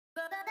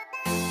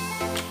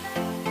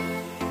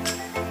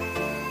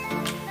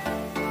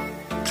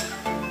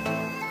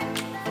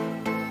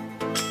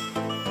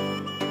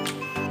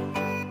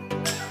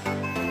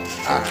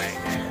Alright.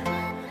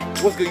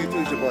 What's good,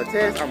 YouTube? It's your boy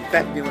Tess. I'm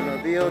back again with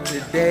another video.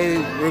 Today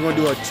we're gonna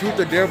do a truth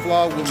or dare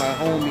vlog with my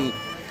homie.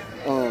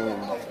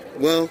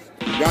 Well,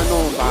 y'all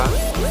know him by.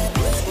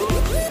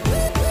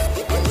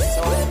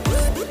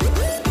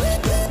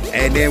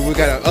 And then we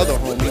got our other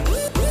homie.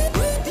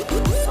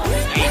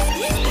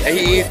 And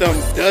he eats some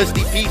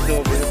dusty pizza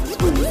over here from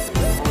school.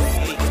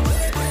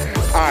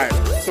 Alright,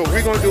 so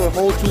we're gonna do a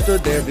whole truth or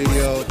dare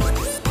video.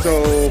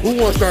 So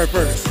who wants to start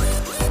first?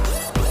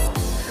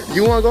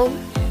 You wanna go?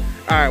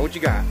 Alright, what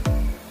you got?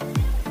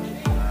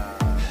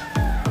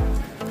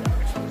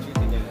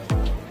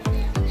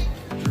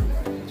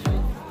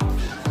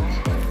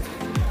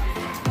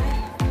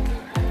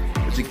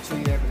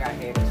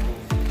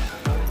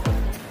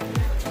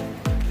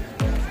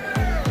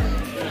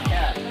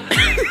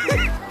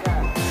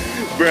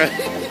 Bruh.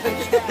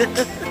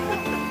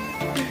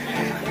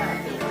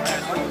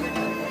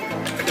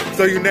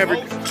 So you never.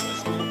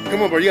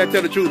 Come on, bro. You gotta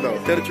tell the truth, though.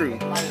 Tell the truth.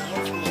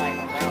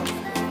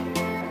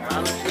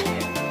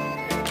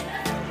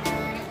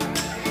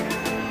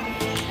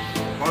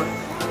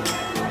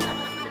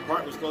 The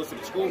park was close to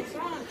the school.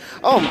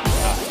 Oh my God.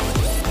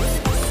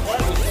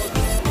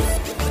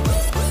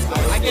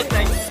 I guess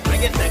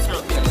that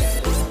counts.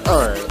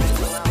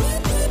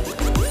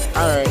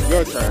 All right,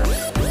 your turn.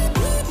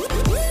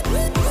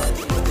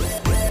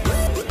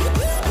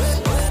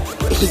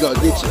 He gonna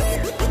get you.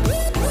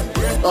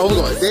 Oh, we're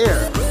going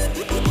there.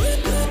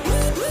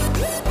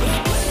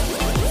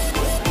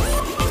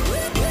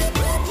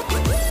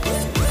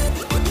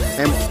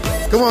 And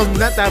come on,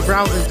 not that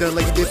browsing done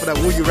like you did for that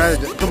Would You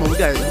Rather. Come on, we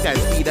gotta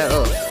speed that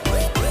up.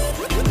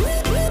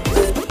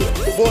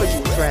 Boy,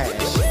 you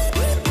trash.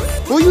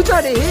 Who you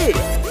trying to hit?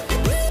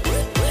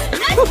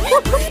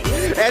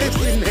 That is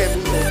in there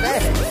moving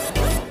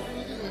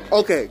fast.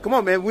 Okay, come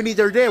on, man. We need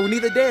your dare. We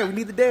need the dare. We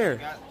need the dare.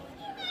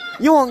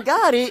 You don't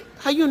got it?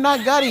 How you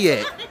not got it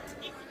yet?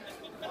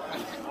 I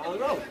don't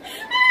know.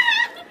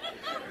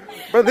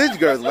 Bro, this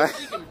girl's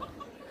laughing.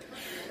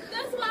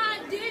 That's why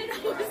I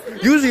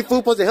did. Usually food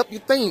supposed to help you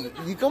think.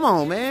 Come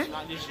on, man.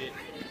 Not this shit.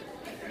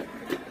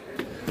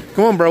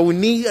 Come on, bro. We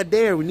need a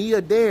dare. We need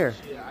a dare.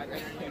 Yeah,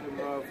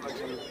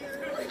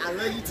 I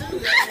love you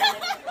too.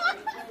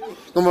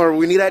 Come on,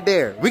 we need that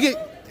dare. We get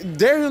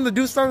dare him to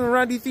do something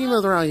around these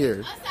females around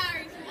here. I'm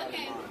sorry.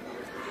 Okay.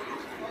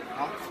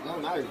 No,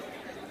 no.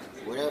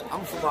 Well,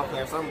 I'm a football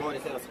player, so I'm going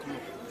to tell us. Come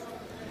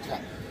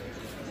on.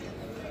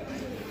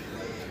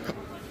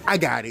 I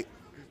got it.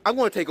 I'm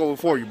going to take over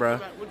for you, bro.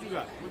 What you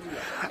got?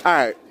 All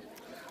right.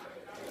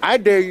 I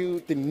dare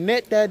you to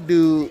net that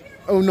dude.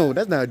 Oh, no,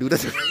 that's not a dude.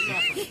 That's a...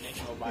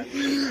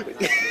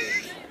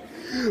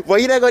 Well,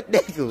 you're not going to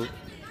net him.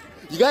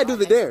 You got to do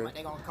the dare.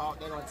 They're going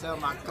to tell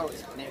my coach,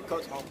 and then the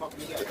coach going to fuck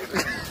me up.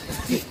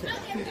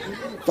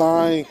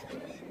 Fine.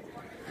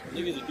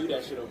 Niggas that do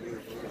that shit over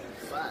here.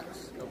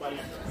 Facts. Nobody.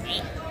 I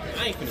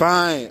ain't finna.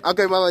 Fine.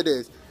 Okay, well, like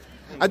this.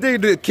 I think you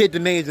do kick the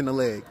names in the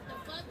leg.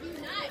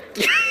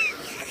 The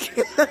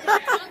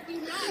fuck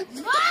you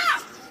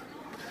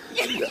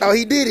not. Oh,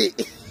 he did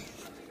it.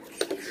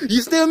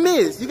 You still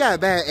missed. You got a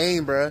bad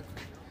aim, bruh.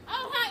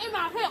 I'm hot in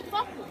my hip.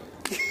 Fuck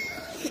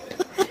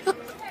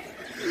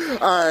you.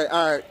 All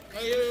right.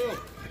 Hey, yo.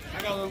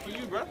 I got one for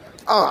you, bro.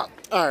 Oh,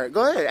 all right.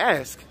 Go ahead.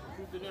 Ask.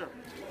 Truth or dare?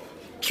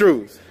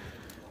 Truth.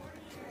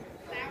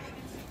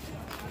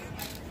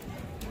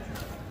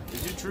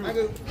 Is it true?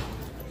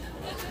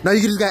 No,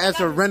 you just gotta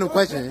answer a random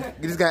question.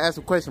 You just gotta ask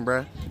a question,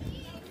 bruh.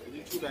 Is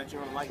it true that you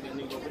don't like that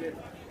nigga over there?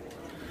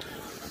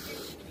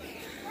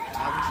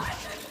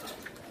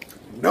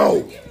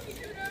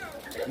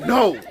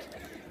 No.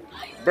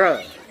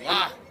 Bruh.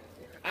 Ah,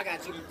 I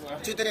got you.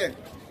 Truth or dare?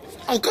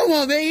 Oh, come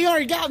on, man. You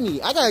already got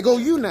me. I gotta go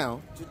you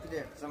now. Truth or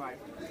dare? Somebody.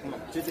 Come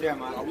on. Truth or dare,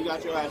 man. Oh, we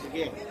got your ass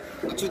again.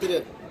 Truth or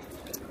dare?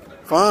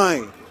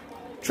 Fine.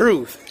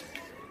 Truth.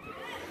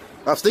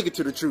 I'm sticking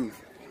to the truth.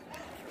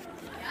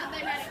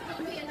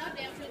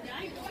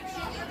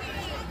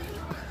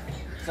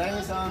 Say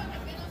me some.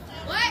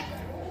 What?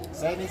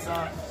 Say me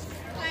some.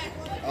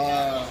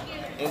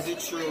 Is it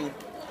true?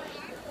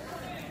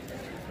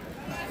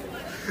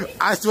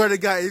 I swear to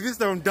God, if it's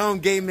some dumb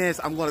gay mess,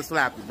 I'm gonna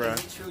slap you, bruh.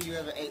 Is it true you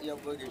ever ate your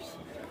boogers?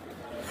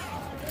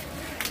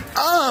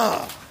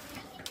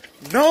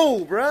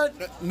 No, bruh.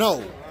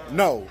 No.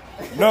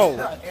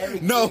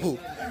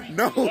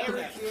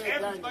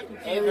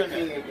 Every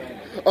kid.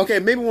 Okay,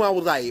 maybe when I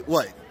was like,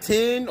 what,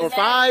 10 or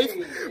 5?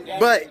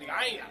 But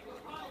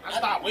I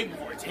stopped way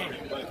before 10,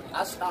 but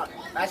I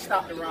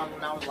stopped around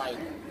when I was like.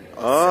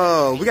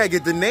 oh, we gotta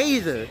get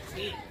Denasia.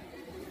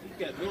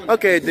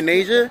 Okay,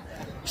 Denasia,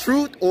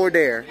 truth or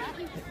dare?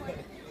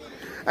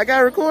 I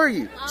gotta record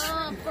you. For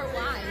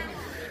why?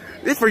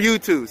 This for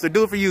YouTube, so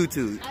do it for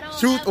YouTube.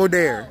 Truth or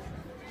dare?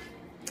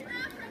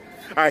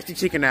 All right, she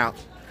chicken out.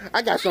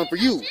 I got something for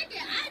you.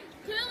 Chicken, I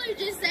clearly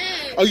just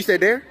said. Oh, you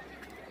said dare?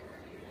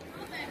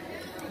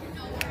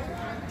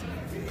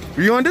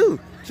 What you gonna do?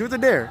 Truth or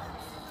dare?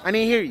 I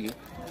didn't hear you.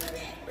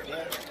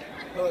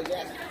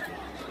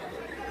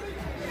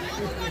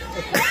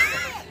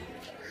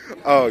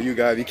 Oh, you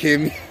gotta be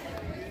kidding me.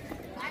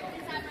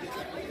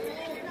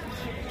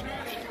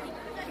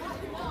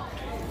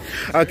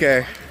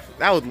 Okay,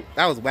 that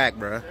was whack,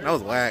 bro. That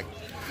was whack.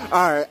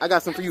 All right, I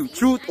got some for you.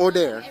 Truth or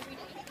dare?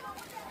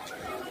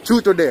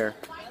 Truth or dare?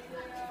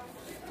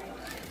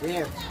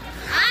 Damn.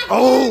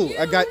 Oh,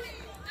 I got.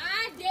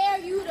 I dare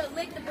you to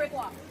lick the brick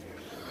wall.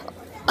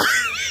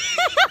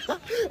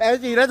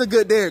 Actually, that's a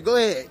good dare. Go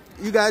ahead.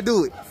 You gotta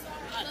do it. For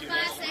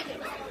 5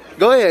 seconds.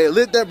 Go ahead.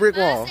 Lick that brick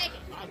 5 wall. seconds.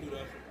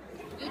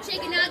 You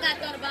chicken now got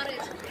thought about it.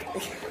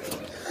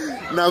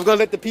 Now I'm gonna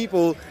let the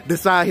people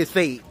decide his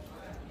fate.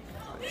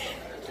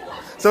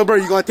 So, bro,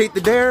 you gonna take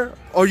the dare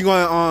or you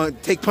gonna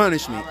take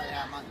punishment?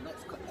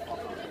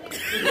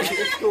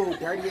 This school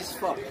dirty as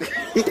fuck.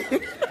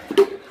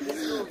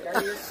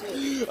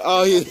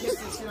 Oh yeah.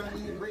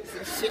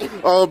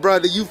 Oh,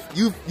 brother, you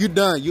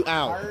done. You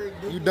out.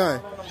 You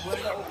done.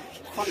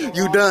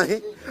 You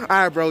done. All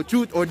right, bro.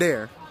 Truth or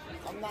dare?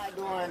 I'm not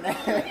doing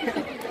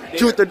that.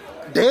 Truth or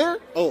dare?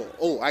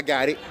 Oh, I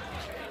got it.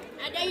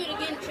 I dare you to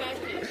get in the trash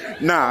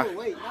can. Nah. Oh,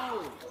 wait,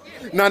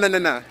 no.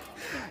 No.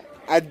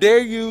 I dare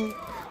you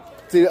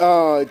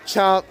to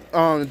chop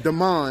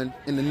Damon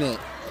in the neck.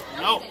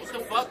 No, what the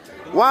fuck?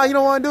 Why you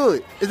don't want to do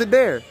it? It's a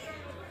dare.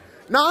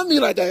 No, I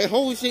mean like the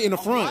whole shit in the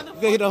front. You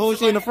gotta hit the whole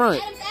shit in the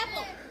front. Adam's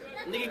apple.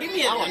 Nigga, give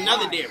me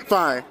another dare.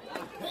 Fine.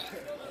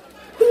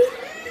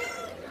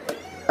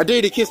 I dare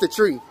you to kiss the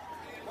tree.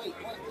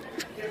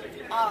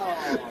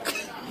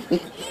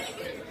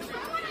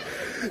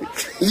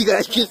 You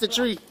guys kiss the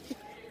tree.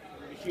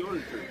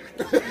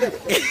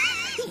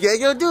 Yeah, you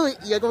gonna do it.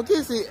 You gonna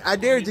kiss it. I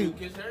dare you.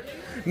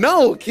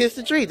 No, kiss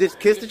the tree. Just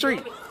kiss the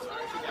tree.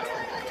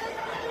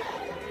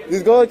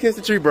 Just go and kiss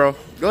the tree, bro.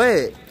 Go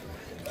ahead.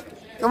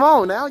 Come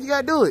on now, you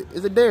gotta do it.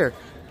 It's a dare.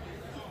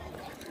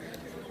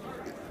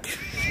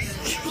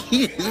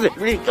 This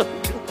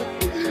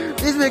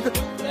nigga.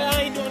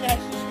 I ain't doing that.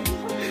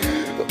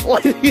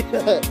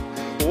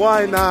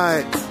 Why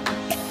not?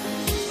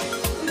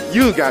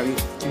 You got me.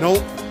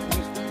 Nope.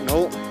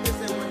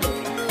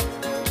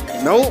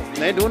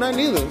 They ain't doing that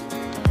neither.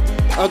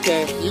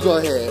 Okay, you go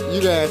ahead.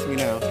 You can ask me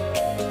now.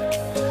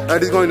 I'm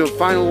just going to the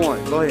final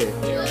one. Go ahead.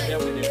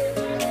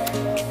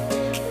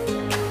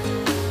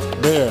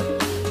 There.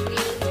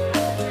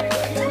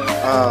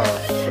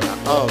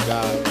 Oh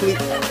God. Please.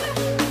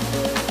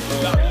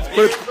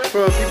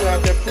 For people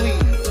out there,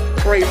 please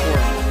pray for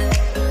me.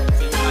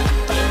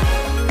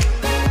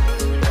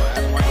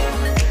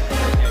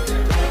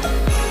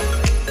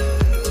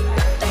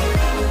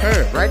 Her,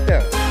 right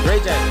there.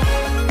 Great jacket.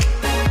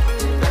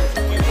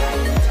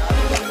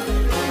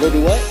 Go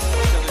do what?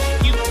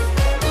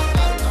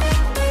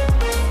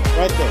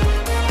 Right there.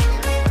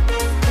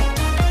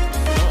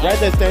 Right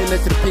there, standing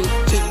next to the pink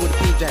chick with the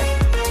pink jacket.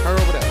 Her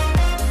over there.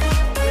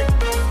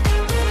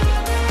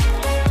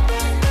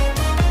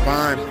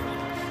 Fine.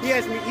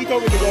 He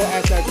told me to go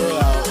ask that girl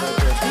out right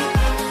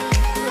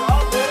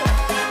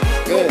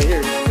there. Good,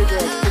 here, take the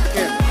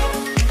camera.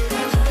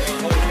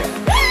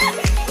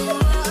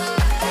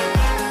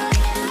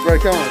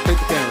 Right, come on, take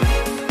the camera.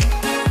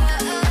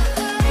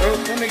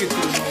 That nigga's too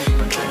long.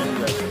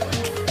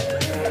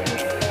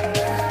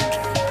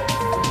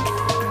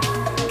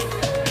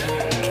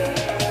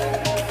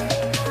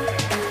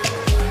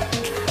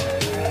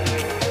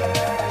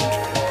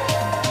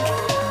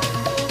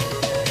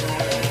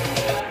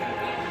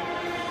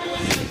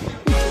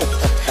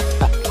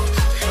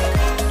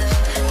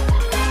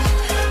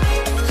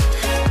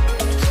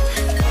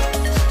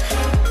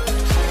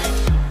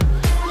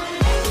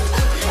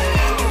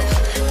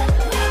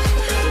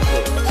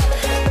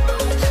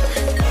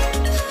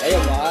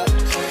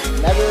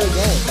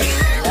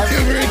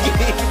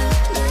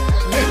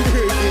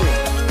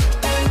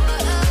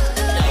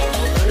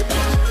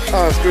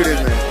 Oh, screw this,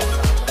 man.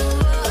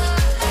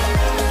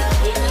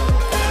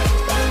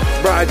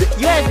 Bro,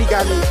 you actually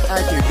got me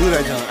actually do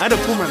that, John. I had to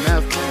pull my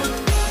mask.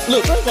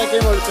 Look, first I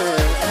came over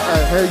saying,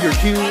 hey, you're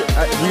cute.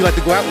 You like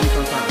to go out with me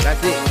sometimes.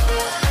 That's it.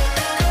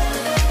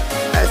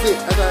 That's it.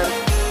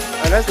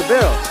 That's the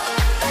bell.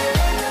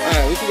 All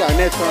right, what you got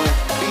next, song?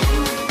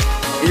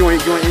 You want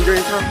to enter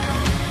in something?